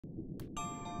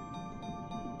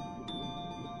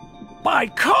By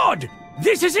God!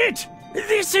 This is it!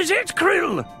 This is it,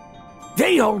 Krill!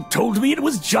 They all told me it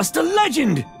was just a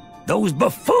legend! Those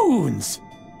buffoons!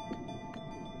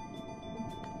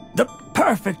 The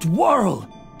perfect whirl!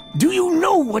 Do you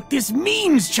know what this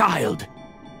means, child?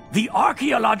 The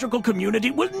archaeological community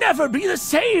will never be the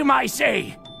same, I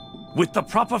say! With the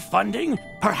proper funding,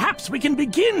 perhaps we can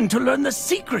begin to learn the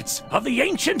secrets of the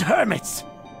ancient hermits.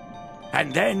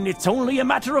 And then it's only a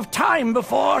matter of time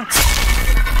before...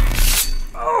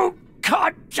 Oh,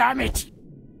 God damn it!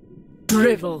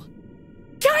 Drivel.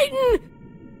 Titan!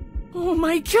 Oh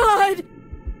my God!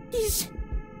 He's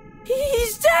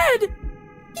dead!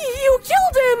 You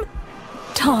killed him!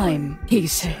 Time, he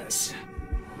says.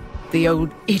 The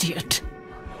old idiot.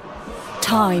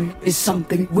 Time is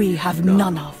something we have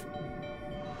none of.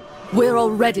 We're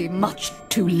already much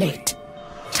too late.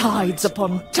 Tides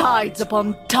upon tides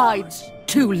upon tides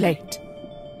too late.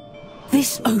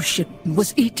 This ocean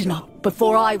was eaten up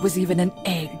before I was even an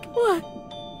egg. What?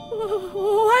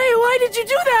 Why did you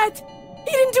do that?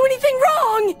 He didn't do anything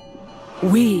wrong!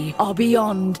 We are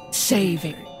beyond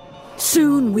saving.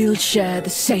 Soon we'll share the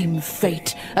same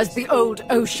fate as the old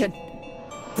ocean.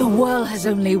 The world has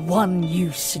only one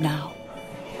use now.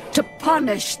 To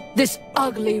punish this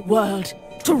ugly world,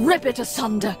 to rip it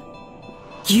asunder.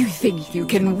 You think you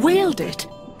can wield it?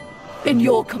 In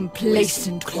your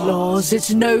complacent claws,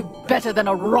 it's no better than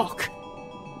a rock.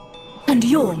 And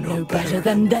you're no better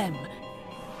than them.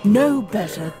 No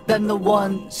better than the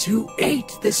ones who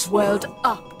ate this world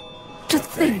up. To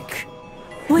think,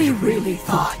 we really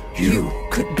thought you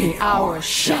could be our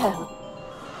shell.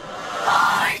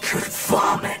 I could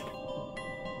vomit.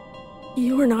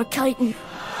 You're not Titan.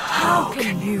 How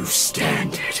can you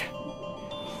stand it?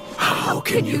 How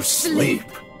can you sleep?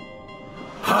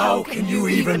 How can you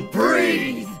even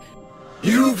breathe?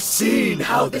 You've seen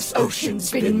how this ocean's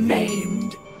been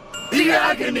maimed. The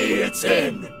agony it's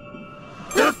in.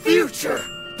 The future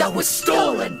that was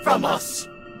stolen from us.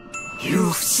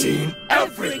 You've seen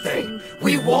everything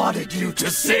we wanted you to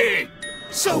see.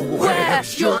 So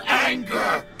where's your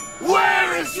anger?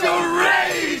 Where is your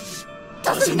rage?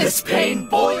 Doesn't this pain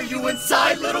boil you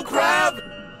inside, little crab?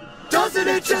 Doesn't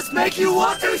it just make you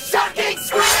want to fucking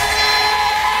scream?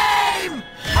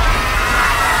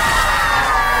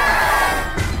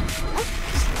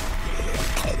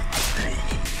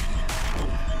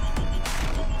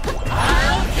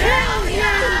 I'll kill you!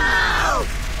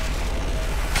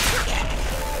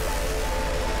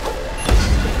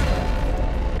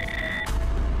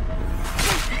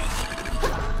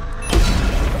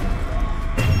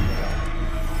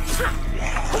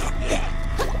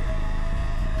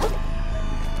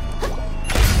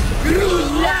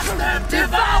 Let them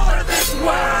devour this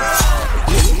world!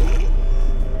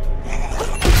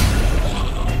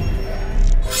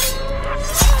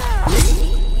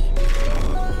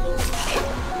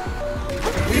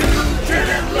 You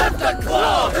didn't lift a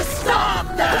claw to stop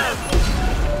them!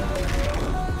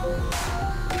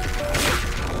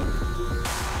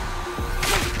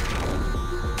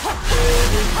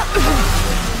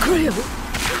 Krill,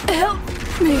 help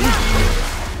me!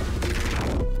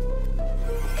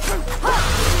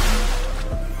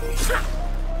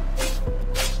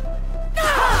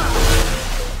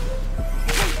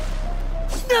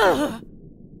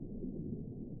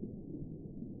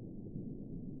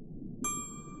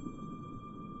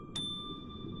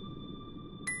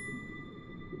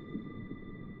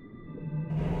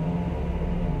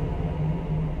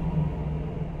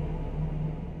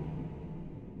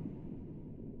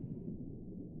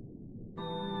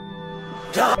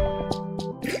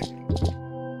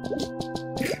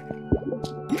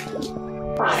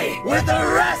 With the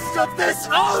rest of this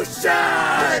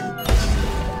ocean!